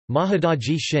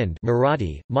Mahadaji Shinde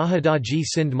Marathi, Mahadaji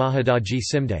Shinde Mahadaji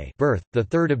Shinde birth,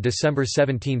 3 December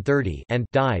 1730 and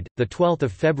died,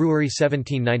 12 February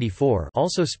 1794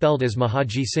 also spelled as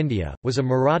Mahadaji Scindia, was a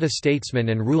Maratha statesman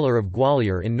and ruler of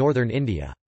Gwalior in northern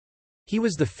India. He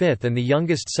was the fifth and the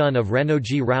youngest son of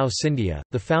Ranoji Rao Scindia,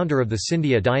 the founder of the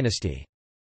Scindia dynasty.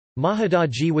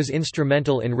 Mahadaji was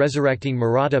instrumental in resurrecting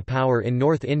Maratha power in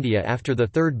North India after the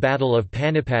Third Battle of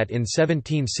Panipat in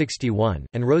 1761,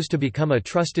 and rose to become a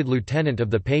trusted lieutenant of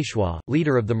the Peshwa,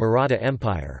 leader of the Maratha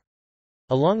Empire.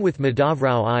 Along with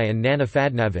Madhavrao I and Nana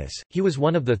Fadnavis, he was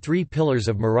one of the three pillars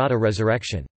of Maratha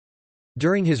resurrection.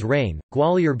 During his reign,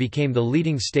 Gwalior became the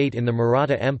leading state in the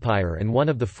Maratha Empire and one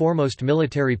of the foremost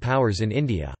military powers in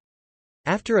India.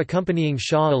 After accompanying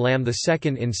Shah Alam II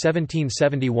in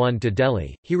 1771 to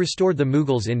Delhi, he restored the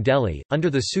Mughals in Delhi, under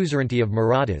the suzerainty of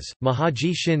Marathas.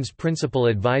 Mahadaji Shinde's principal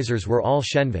advisors were all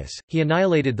Shenvis. He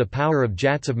annihilated the power of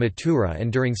Jats of Mathura,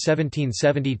 and during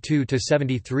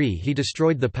 1772–73 he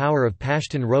destroyed the power of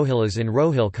Pashtun Rohillas in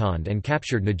Rohilkhand and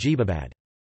captured Najibabad.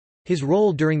 His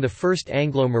role during the First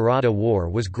Anglo-Maratha War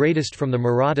was greatest from the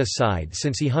Maratha side,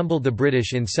 since he humbled the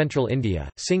British in central India,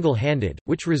 single-handed,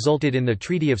 which resulted in the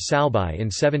Treaty of Salbai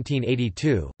in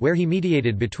 1782, where he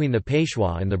mediated between the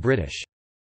Peshwa and the British.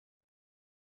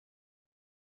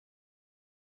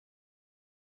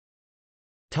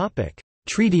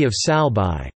 Treaty of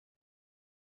Salbai.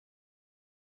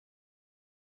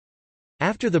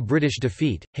 After the British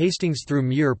defeat, Hastings through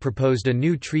Muir proposed a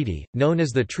new treaty, known as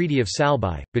the Treaty of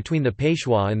Salbai, between the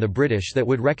Peshwa and the British that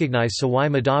would recognise Sawai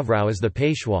Madhavrao as the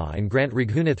Peshwa and grant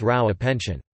Raghunath Rao a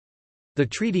pension. The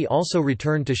treaty also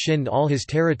returned to Shinde all his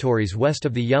territories west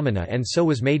of the Yamuna and so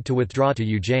was made to withdraw to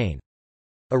Ujjain.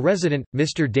 A resident,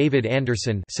 Mr. David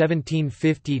Anderson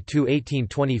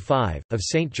 (1750–1825) of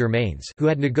St. Germain's, who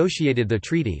had negotiated the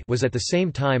treaty, was at the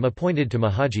same time appointed to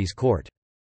Mahadaji's court.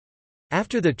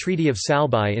 After the Treaty of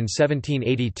Salbai in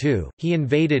 1782, he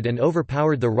invaded and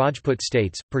overpowered the Rajput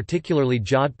states, particularly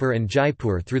Jodhpur and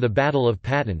Jaipur through the Battle of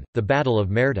Patan, the Battle of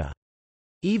Merda.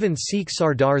 Even Sikh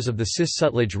Sardars of the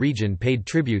Sis-Sutlej region paid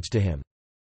tributes to him.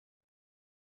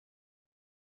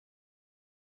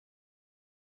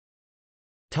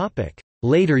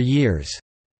 Later years.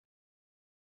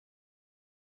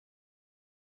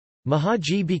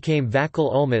 Mahadaji became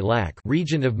Vakil ul Mutlaq,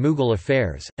 regent of Mughal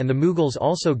affairs, and the Mughals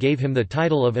also gave him the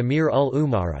title of Amir ul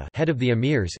Umara, head of the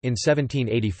Emirs, in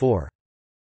 1784.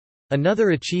 Another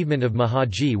achievement of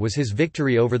Mahadaji was his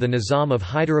victory over the Nizam of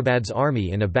Hyderabad's army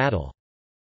in a battle.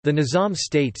 The Nizam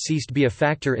state ceased to be a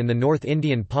factor in the North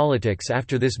Indian politics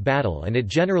after this battle, and it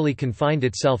generally confined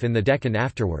itself in the Deccan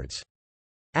afterwards.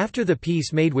 After the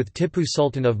peace made with Tipu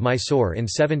Sultan of Mysore in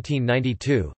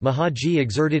 1792, Mahadaji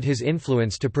exerted his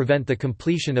influence to prevent the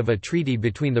completion of a treaty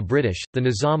between the British, the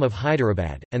Nizam of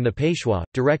Hyderabad, and the Peshwa,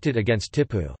 directed against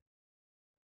Tipu.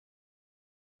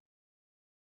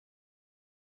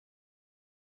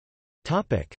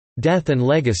 Death and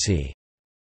legacy.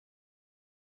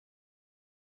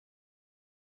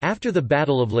 After the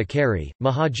Battle of Lakari,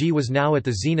 Mahadaji was now at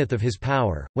the zenith of his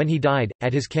power, when he died,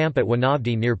 at his camp at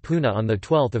Wanavdi near Pune on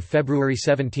 12 February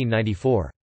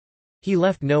 1794. He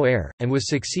left no heir, and was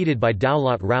succeeded by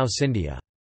Daulat Rao Scindia.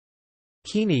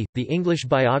 Kini, the English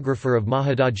biographer of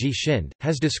Mahadaji Shinde,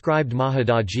 has described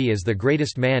Mahadaji as the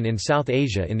greatest man in South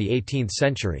Asia in the 18th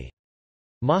century.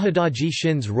 Mahadaji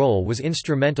Shinde's role was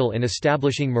instrumental in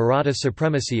establishing Maratha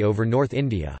supremacy over North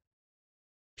India.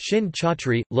 Shinde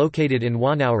Chhatri, located in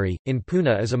Wanauri, in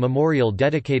Pune, is a memorial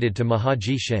dedicated to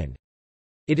Mahadaji Shinde.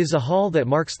 It is a hall that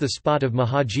marks the spot of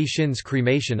Mahadaji Shinde's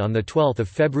cremation on 12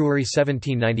 February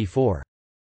 1794.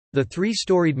 The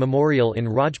three-storied memorial in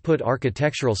Rajput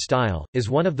architectural style, is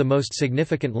one of the most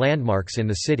significant landmarks in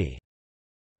the city.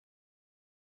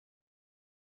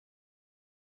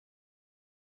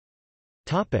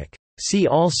 See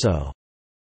also: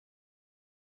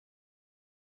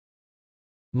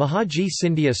 Mahadaji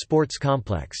Scindia Sports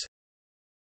Complex